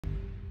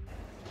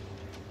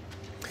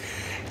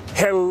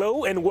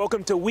Hello and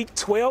welcome to week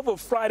 12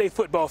 of Friday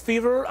Football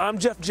Fever. I'm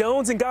Jeff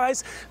Jones, and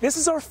guys, this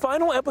is our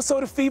final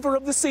episode of Fever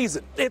of the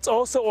season. It's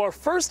also our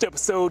first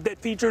episode that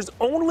features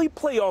only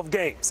playoff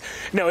games.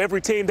 Now,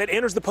 every team that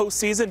enters the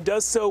postseason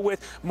does so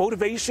with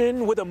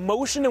motivation, with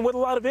emotion, and with a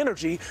lot of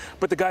energy.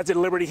 But the guys at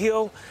Liberty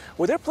Hill,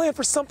 well, they're playing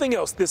for something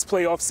else this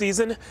playoff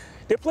season.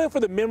 They're playing for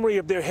the memory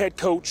of their head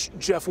coach,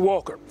 Jeff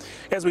Walker.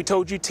 As we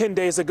told you 10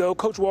 days ago,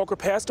 Coach Walker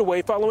passed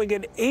away following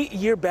an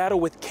 8-year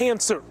battle with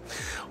cancer.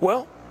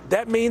 Well,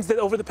 that means that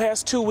over the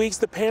past 2 weeks,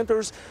 the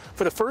Panthers,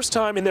 for the first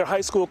time in their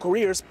high school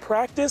careers,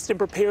 practiced and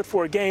prepared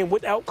for a game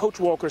without Coach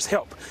Walker's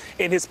help.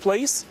 In his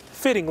place,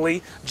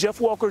 fittingly,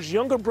 Jeff Walker's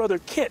younger brother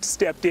Kent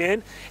stepped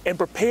in and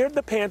prepared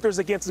the Panthers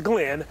against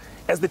Glenn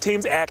as the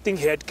team's acting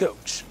head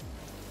coach.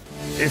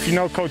 If you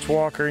know Coach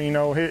Walker, you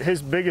know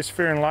his biggest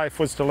fear in life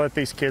was to let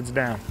these kids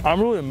down.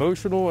 I'm really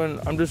emotional, and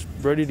I'm just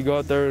ready to go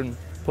out there and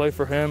play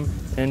for him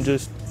and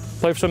just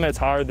play for something that's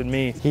higher than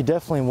me. He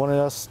definitely wanted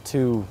us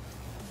to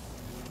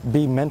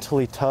be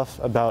mentally tough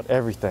about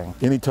everything.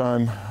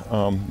 Anytime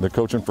the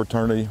coaching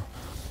fraternity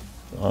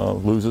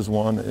loses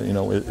one, you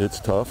know, it's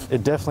tough.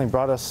 It definitely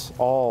brought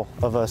all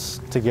of us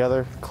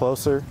together,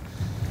 closer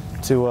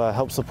to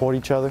help support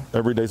each other.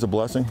 Every day's a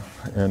blessing,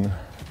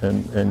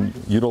 and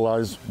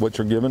utilize what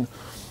you're given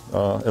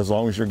as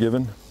long as you're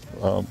given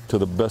to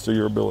the best of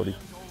your ability.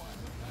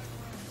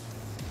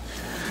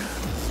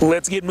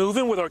 Let's get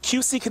moving with our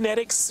QC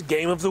Kinetics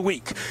Game of the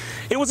Week.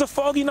 It was a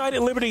foggy night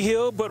at Liberty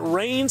Hill, but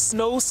rain,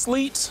 snow,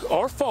 sleet,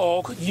 or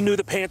fog, you knew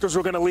the Panthers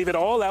were going to leave it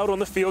all out on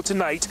the field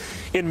tonight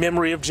in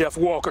memory of Jeff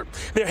Walker.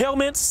 Their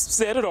helmets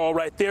said it all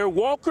right there.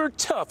 Walker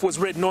Tough was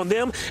written on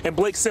them, and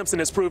Blake Simpson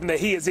has proven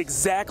that he is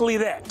exactly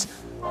that.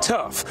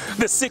 Tough.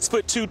 The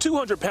 6'2",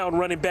 200-pound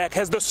running back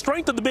has the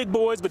strength of the big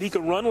boys, but he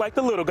can run like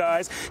the little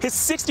guys. His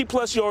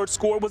 60-plus yard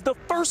score was the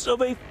first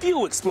of a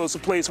few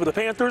explosive plays for the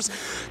Panthers.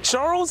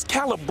 Charles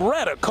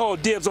Calabretta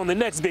called dibs on the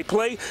next big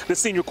play. The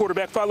senior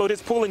quarterback followed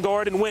his pulling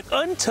guard and went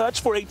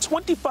untouched for a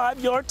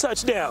 25-yard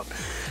touchdown.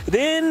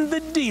 Then the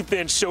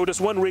defense showed us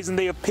one reason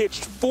they have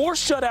pitched 4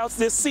 shutouts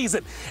this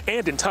season.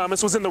 Andon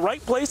Thomas was in the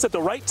right place at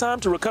the right time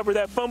to recover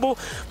that fumble.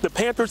 The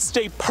Panthers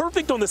stay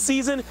perfect on the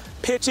season,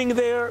 pitching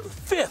their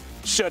 5th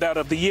shutout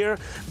of the year.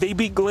 They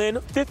beat Glenn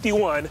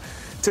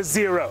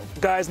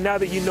 51-0. Guys, now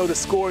that you know the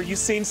score, you've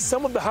seen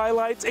some of the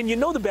highlights and you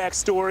know the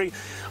backstory,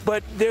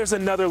 but there's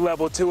another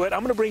level to it. I'm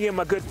going to bring in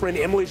my good friend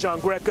Emily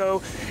Jean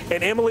Greco.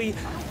 And Emily,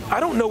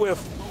 I don't know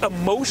if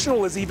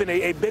emotional is even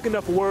a big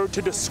enough word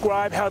to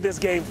describe how this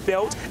game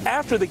felt.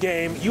 After the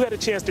game, you had a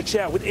chance to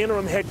chat with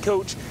interim head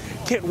coach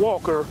Kent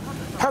Walker.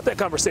 How'd that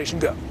conversation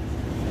go?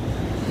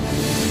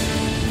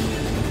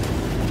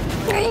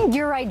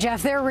 You're right,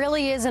 Jeff. There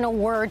really isn't a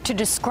word to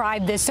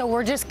describe this, so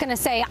we're just going to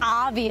say,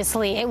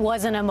 obviously, it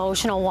was an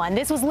emotional one.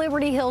 This was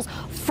Liberty Hill's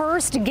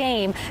first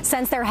game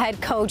since their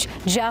head coach,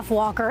 Jeff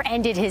Walker,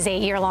 ended his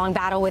 8-year-long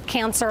battle with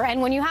cancer.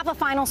 And when you have a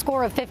final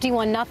score of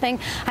 51-0,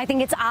 I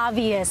think it's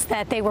obvious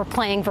that they were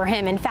playing for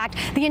him. In fact,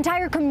 the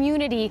entire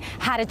community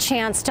had a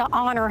chance to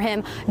honor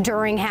him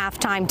during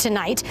halftime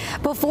tonight.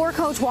 Before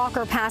Coach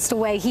Walker passed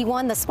away, he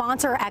won the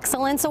Sponsor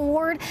Excellence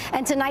Award,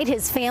 and tonight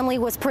his family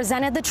was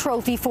presented the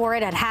trophy for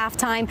it at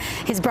halftime.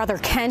 His brother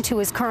Kent, who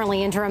is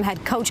currently interim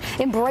head coach,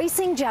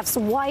 embracing Jeff's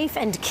wife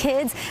and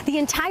kids. The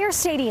entire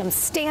stadium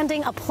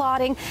standing,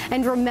 applauding,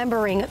 and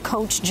remembering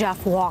Coach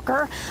Jeff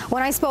Walker.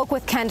 When I spoke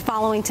with Kent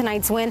following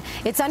tonight's win,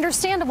 it's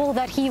understandable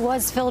that he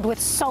was filled with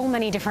so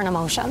many different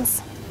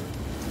emotions.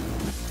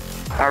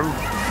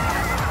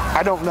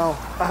 I don't know.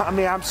 I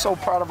mean, I'm so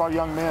proud of our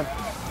young men.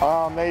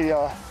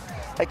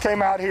 They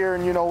came out here,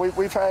 and you know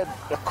we've had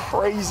a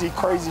crazy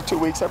 2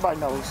 weeks.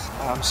 Everybody knows.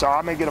 So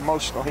I may get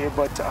emotional here,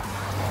 but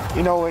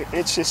you know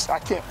it's just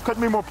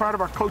couldn't be more proud of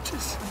our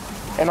coaches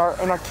and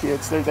our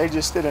kids. They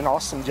just did an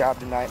awesome job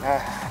tonight.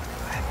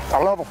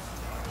 I love them.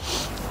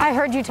 I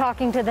heard you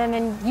talking to them,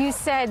 and you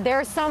said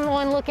there's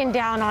someone looking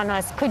down on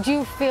us. Could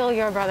you feel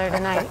your brother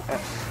tonight?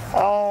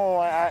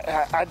 Oh,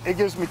 it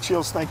gives me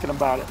chills thinking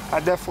about it. I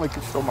definitely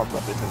could feel my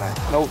brother tonight.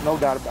 No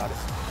doubt about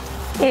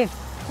it.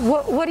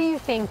 What do you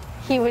think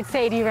he would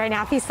say to you right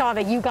now if he saw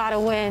that you got a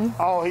win?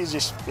 Oh, he's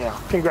just,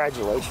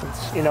 congratulations.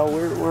 You know,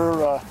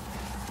 we're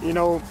you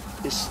know,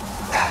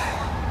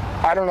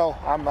 I don't know.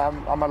 I'm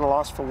at a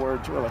loss for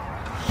words, really.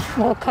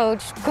 Well,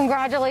 Coach,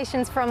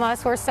 congratulations from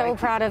us. We're so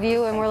proud of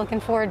you, and we're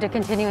looking forward to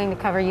continuing to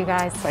cover you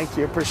guys. Thank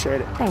you.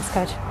 Appreciate it. Thanks,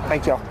 Coach.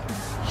 Thank y'all.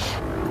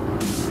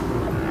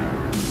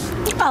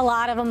 A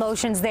lot of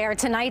emotions there.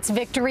 Tonight's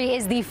victory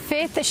is the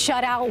 5th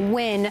shutout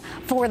win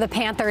for the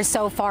Panthers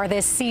so far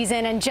this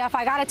season. And Jeff,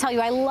 I got to tell you,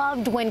 I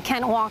loved when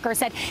Kent Walker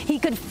said he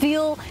could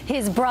feel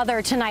his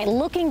brother tonight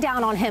looking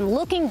down on him,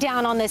 looking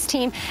down on this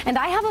team. And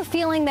I have a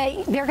feeling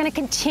that they're going to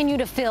continue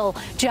to feel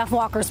Jeff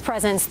Walker's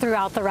presence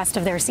throughout the rest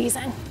of their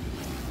season.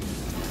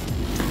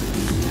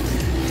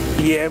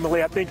 Yeah,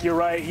 Emily, I think you're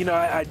right. You know,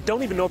 I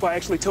don't even know if I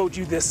actually told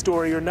you this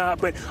story or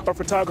not, but our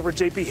photographer,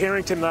 J.P.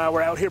 Harrington, and I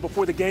were out here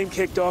before the game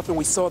kicked off, and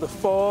we saw the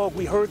fog.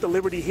 We heard the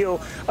Liberty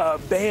Hill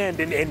band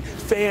and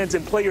fans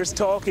and players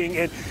talking,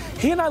 and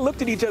he and I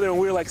looked at each other, and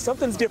we were like,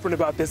 something's different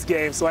about this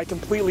game. So I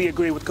completely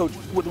agree with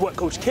what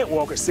Coach Kent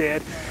Walker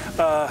said.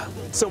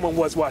 Someone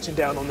was watching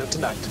down on them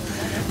tonight.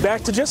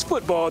 Back to just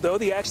football, though,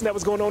 the action that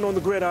was going on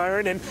the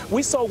gridiron, and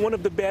we saw one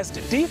of the best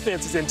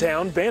defenses in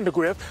town,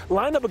 Vandergrift,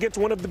 line up against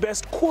one of the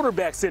best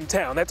quarterbacks in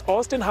town. That's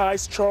Austin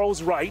High's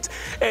Charles Wright.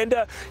 And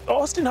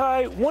Austin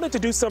High wanted to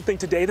do something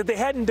today that they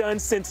hadn't done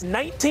since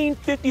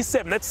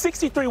 1957. That's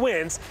 63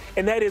 wins,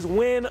 and that is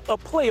win a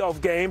playoff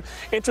game.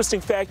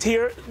 Interesting fact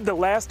here, the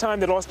last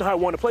time that Austin High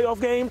won a playoff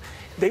game,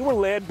 they were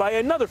led by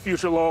another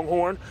future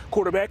Longhorn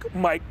quarterback,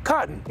 Mike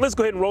Cotton. Let's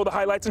go ahead and roll the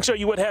highlights and show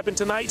you what happened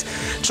tonight.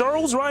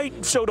 Charles Wright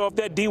showed off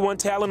that D1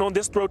 talent on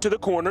this throw to the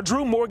corner.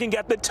 Drew Morgan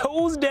got the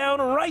toes down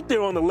right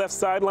there on the left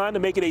sideline to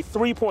make it a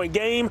 3-point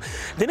game.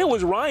 Then it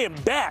was Ryan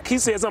Back. He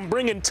says, I'm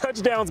bringing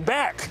touchdowns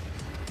back.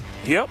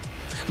 Yep.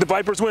 The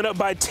Vipers went up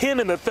by 10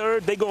 in the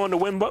third. They go on to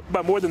win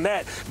by more than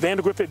that.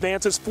 Vandergrift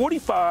advances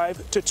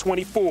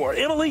 45-24.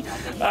 Emily,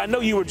 I know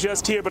you were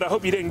just here, but I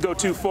hope you didn't go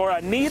too far. I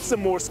need some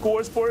more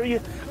scores for you.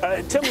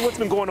 Tell me what's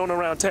been going on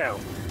around town.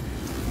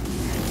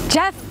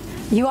 Jeff,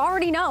 you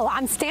already know,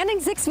 I'm standing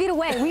 6 feet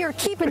away. We are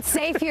keeping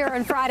safe here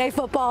in Friday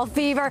Football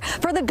Fever.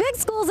 For the big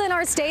schools in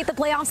our state, the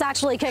playoffs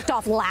actually kicked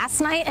off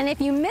last night. And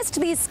if you missed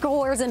these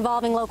scores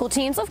involving local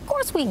teams, of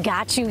course we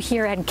got you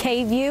here at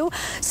KVUE.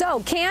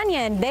 So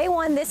Canyon, they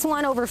won this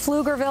one over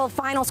Pflugerville.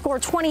 Final score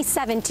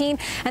 2017.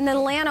 And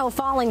then Llano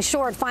falling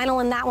short.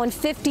 Final in that one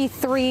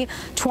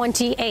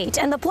 53-28.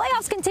 And the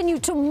playoffs continue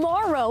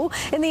tomorrow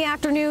in the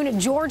afternoon.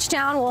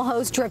 Georgetown will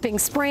host Dripping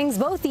Springs.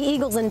 Both the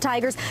Eagles and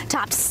Tigers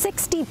topped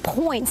 60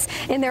 points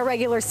in their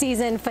regular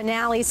season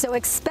finale. So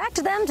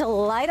expect them to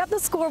light up the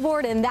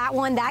scoreboard in that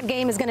one. That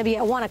game is going to be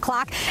at 1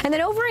 o'clock. And then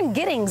over in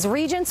Giddings,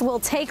 Regents will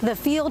take the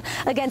field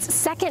against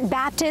Second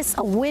Baptist.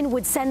 A win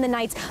would send the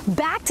Knights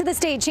back to the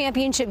state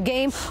championship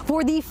game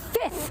for the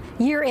 5th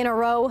year in a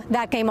row.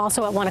 That game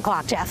also at 1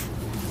 o'clock, Jeff.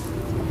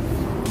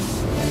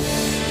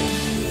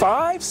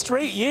 5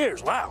 straight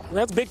years. Wow,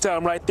 that's big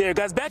time right there.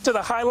 Guys, back to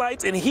the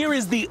highlights, and here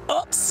is the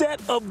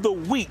upset of the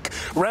week.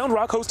 Round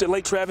Rock hosted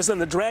Lake Travis, and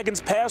the Dragons'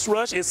 pass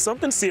rush is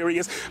something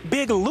serious.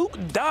 Big Luke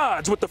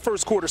Dodge with the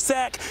first quarter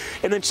sack.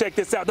 And then check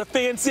this out. The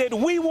fans said,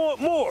 we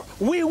want more.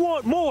 We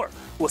want more.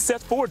 Well,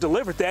 Seth Ford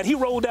delivered that. He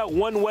rolled out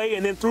one way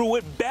and then threw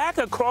it back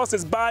across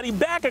his body,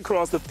 back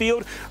across the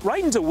field,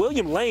 right into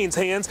William Lane's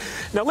hands.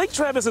 Now, Lake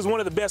Travis is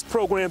one of the best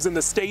programs in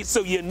the state,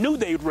 so you knew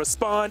they'd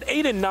respond.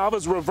 Aiden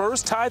Nava's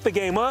reverse tied the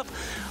game up.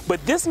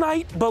 But this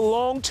night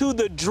belonged to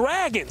the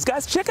Dragons.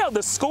 Guys, check out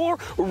the score.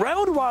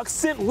 Round Rock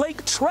sent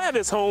Lake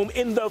Travis home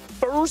in the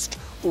first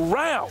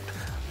round.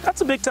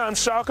 That's a big-time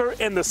shocker,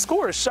 and the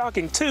score is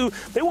shocking, too.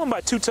 They won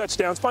by 2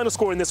 touchdowns. Final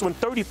score in this one,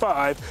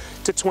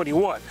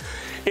 35-21.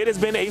 It has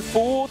been a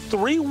full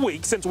 3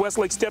 weeks since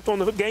Westlake stepped on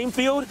the game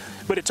field,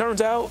 but it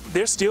turns out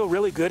they're still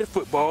really good at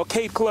football.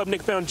 Cade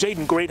Klubnik found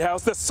Jaden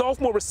Greathouse. The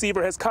sophomore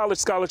receiver has college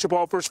scholarship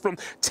offers from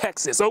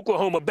Texas,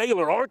 Oklahoma,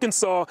 Baylor,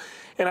 Arkansas,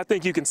 and I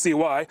think you can see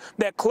why.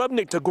 That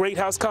Klubnik to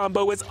Greathouse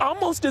combo is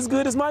almost as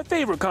good as my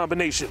favorite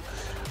combination.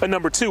 A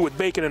number 2 with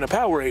bacon and a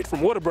Powerade from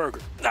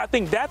Whataburger. I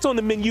think that's on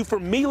the menu for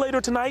me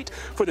later tonight.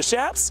 For the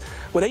Chaps,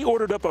 well, they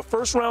ordered up a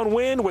first-round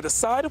win with a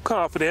side of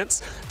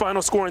confidence.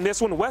 Final score in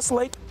this one,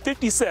 Westlake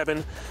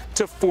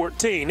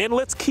 57-14. And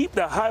let's keep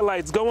the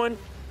highlights going.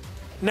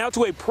 Now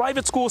to a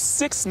private school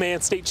 6-man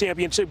state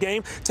championship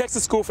game.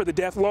 Texas School for the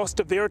Deaf lost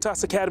to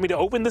Veritas Academy to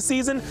open the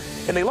season,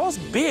 and they lost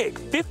big,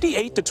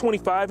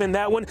 58-25 in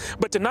that one.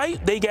 But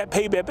tonight, they got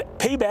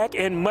payback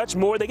and much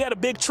more. They got a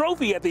big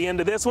trophy at the end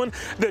of this one.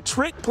 The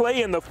trick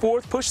play in the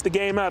 4th pushed the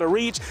game out of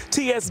reach.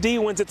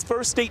 TSD wins its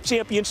first state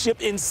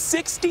championship in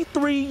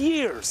 63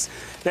 years.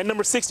 That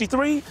number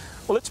 63,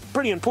 well, it's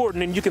pretty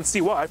important, and you can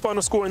see why.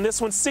 Final score in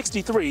this one,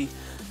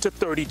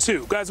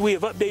 63-32. Guys, we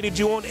have updated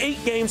you on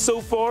 8 games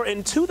so far,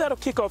 and 2 that'll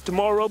kick off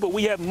tomorrow, but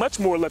we have much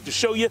more left to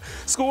show you.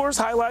 Scores,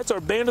 highlights,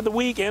 our Band of the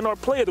Week, and our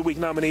Play of the Week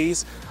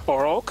nominees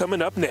are all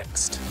coming up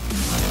next.